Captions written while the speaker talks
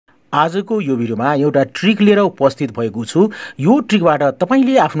आजको यो भिडियोमा एउटा ट्रिक लिएर उपस्थित भएको छु। यो ट्रिकबाट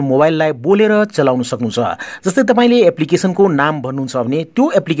तपाईले आफ्नो मोबाइललाई बोलेर चलाउन सक्नुहुन्छ। जस्तै तपाईले एप्लिकेसनको नाम भन्नुहुन्छ भने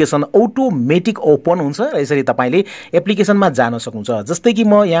त्यो एप्लिकेसन अटोमेटिक ओपन हुन्छ र यसरी तपाईले एप्लिकेसनमा जान सक्नुहुन्छ। जस्तै कि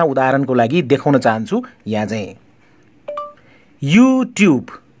म यहाँ उदाहरणको लागि देखाउन चाहन्छु। यहाँ चाहिँ YouTube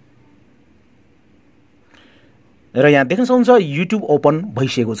र यहाँ देख्न सक्नुहुन्छ YouTube ओपन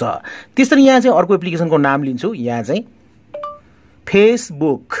भइसकेको छ। त्यसरी यहाँ चाहिँ अर्को एप्लिकेसनको नाम लिन्छु। यहाँ चाहिँ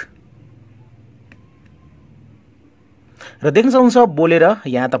फेसबुक र देख्न सक्नुहुन्छ बोलेर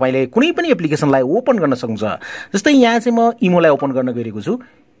यहाँ तपाईले कुनै पनि एप्लिकेसनलाई ओपन गर्न सक्नुहुन्छ। जस्तै यहाँ चाहिँ म इमोलाई ओपन गर्न गइरहेको छु।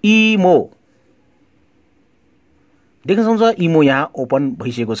 इमो देख्न सक्नुहुन्छ इमो यहाँ ओपन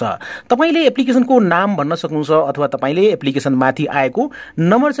भइसकेको छ। तपाईले एप्लिकेसनको नाम भन्न सक्नुहुन्छ अथवा तपाईले एप्लिकेसन माथि आएको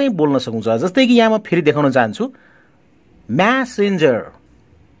नम्बर चाहिँ बोल्न सक्नुहुन्छ। जस्तै कि यहाँ म फेरि देखाउन चाहन्छु म्यासेन्जर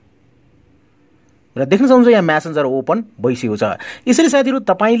र देख्न सक्नुहुन्छ यहाँ म्यासेन्जर ओपन भइसकेको छ। यसरी साथीहरु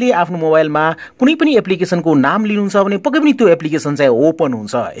तपाईले आफ्नो मोबाइलमा कुनै पनि एप्लिकेसनको नाम लिनुहुन्छ भने पक्कै पनि त्यो एप्लिकेसन चाहिँ ओपन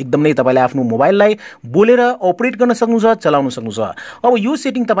हुन्छ। एकदमै तपाईले आफ्नो मोबाइललाई बोलेर अपरेट गर्न सक्नुहुन्छ, चलाउन सक्नुहुन्छ। अब यो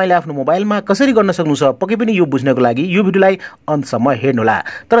सेटिङ तपाईले आफ्नो मोबाइलमा कसरी गर्न सक्नुहुन्छ पक्कै पनि यो बुझ्नको लागि यो भिडियोलाई अन्तसम्म हेर्नुहोला।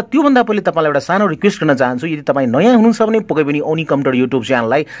 तर त्यो भन्दा पहिले तपाईलाई एउटा सानो रिक्वेस्ट गर्न चाहन्छु, यदि तपाईं नयाँ हुनुहुन्छ भने पक्कै पनि ओनिक अgyat YouTube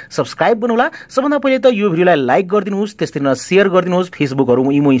च्यानललाई सब्स्क्राइब गर्नुहोला। सबभन्दा पहिले त यो भिडियोलाई लाइक गरिदिनुहोस्, त्यसै गरी शेयर गरिदिनुहोस्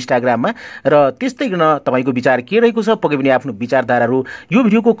फेसबुकहरु, इमो, इन्स्टाग्राममा र त्यस्तै तपाईको विचार के रहेको छ पक्कै पनि आफ्नो विचारधाराहरु यो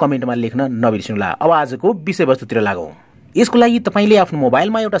भिडियोको कमेन्टमा लेख्न नबिर्सनुहोला। अब आजको विषयवस्तुतिर लागौं। यसको लागि तपाईले आफ्नो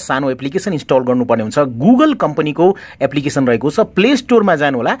मोबाइलमा एउटा सानो एप्लिकेसन इन्स्टल गर्नुपर्ने हुन्छ। गुगल कम्पनीको एप्लिकेसन रहेको छ। प्ले स्टोरमा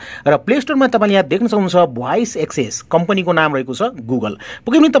जानु होला र प्ले स्टोरमा तपाईले यहाँ देख्न सक्नुहुन्छ भोइस एक्सेस कम्पनीको नाम रहेको छ गुगल।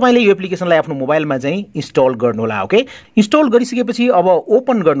 पक्कै पनि तपाईले यो एप्लिकेसनलाई आफ्नो मोबाइलमा चाहिँ इन्स्टल गर्नु होला। ओके, इन्स्टल गरिसकेपछि अब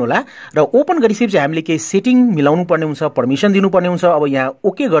ओपन गर्नु होला र ओपन गरिसकेपछि हामीले केही सेटिङ मिलाउनु पर्ने हुन्छ, परमिसन दिनुपर्ने हुन्छ। अब यहाँ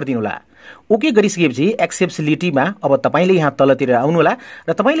ओके गरिदिनु होला। ओके गरिसकेपछि एक्सेसिबिलिटीमा अब तपाईले यहाँ तलतिर आउनु होला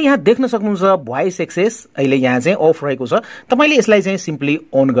र तपाईले यहाँ देख्न सक्नुहुन्छ भोइस एक्सेस अहिले यहाँ चाहिँ अफ रहेको छ। तपाईले यसलाई चाहिँ सिम्पली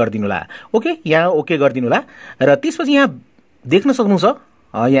अन गरिदिनु होला। ओके, यहाँ ओके गरिदिनु होला र त्यसपछि यहाँ देख्न सक्नुहुन्छ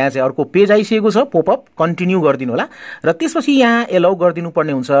यहाँ चाहिँ अर्को पेज आइसकेको छ। पपअप कन्टिन्यू गरिदिनु होला र त्यसपछि यहाँ एलाउ गरिदिनु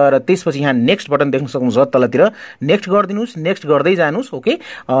पर्ने हुन्छ र त्यसपछि यहाँ नेक्स्ट बटन देख्न सक्नुहुन्छ तलतिर। नेक्स्ट गरिदिनुस्, नेक्स्ट गर्दै जानुस्। ओके,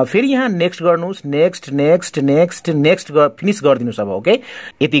 फेरि यहाँ नेक्स्ट गर्नुस्, next next next next finish गरिदिनुस्। अब ओके,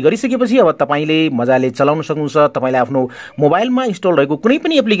 यति गरिसकेपछि अब तपाईले मजाले चलाउन सक्नुहुन्छ। तपाईले आफ्नो मोबाइलमा इन्स्टल रहेको कुनै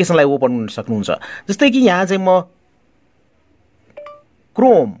पनि एप्लिकेसनलाई ओपन गर्न सक्नुहुन्छ। जस्तै कि यहाँ चाहिँ म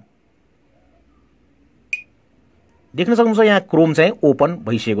क्रोम देख्न सक्नुहुन्छ यहाँ क्रोम चाहिँ ओपन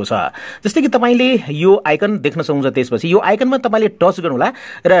भइसकेको छ। जस्तै कि तपाईले यो आइकन देख्न सक्नुहुन्छ। त्यसपछि यो आइकनमा तपाईले टच गर्नु होला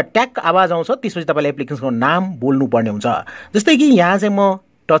र ट्याक आवाज आउँछ। त्यसपछि तपाईले एप्लिकेसनको नाम बोल्नु पर्ने हुन्छ। जस्तै कि यहाँ चाहिँ म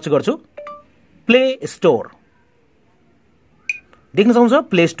टच गर्छु प्ले स्टोर। देख्न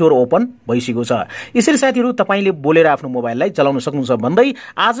सक्नुहुन्छ प्ले स्टोर ओपन भइसकेको छ। यसरी साथीहरु तपाईले बोलेर आफ्नो मोबाइललाई चलाउन सक्नुहुन्छ भन्दै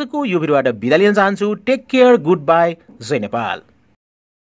आजको यो भिडियोबाट बिदा लिन चाहन्छु। Take care, good by, Jay Nepal.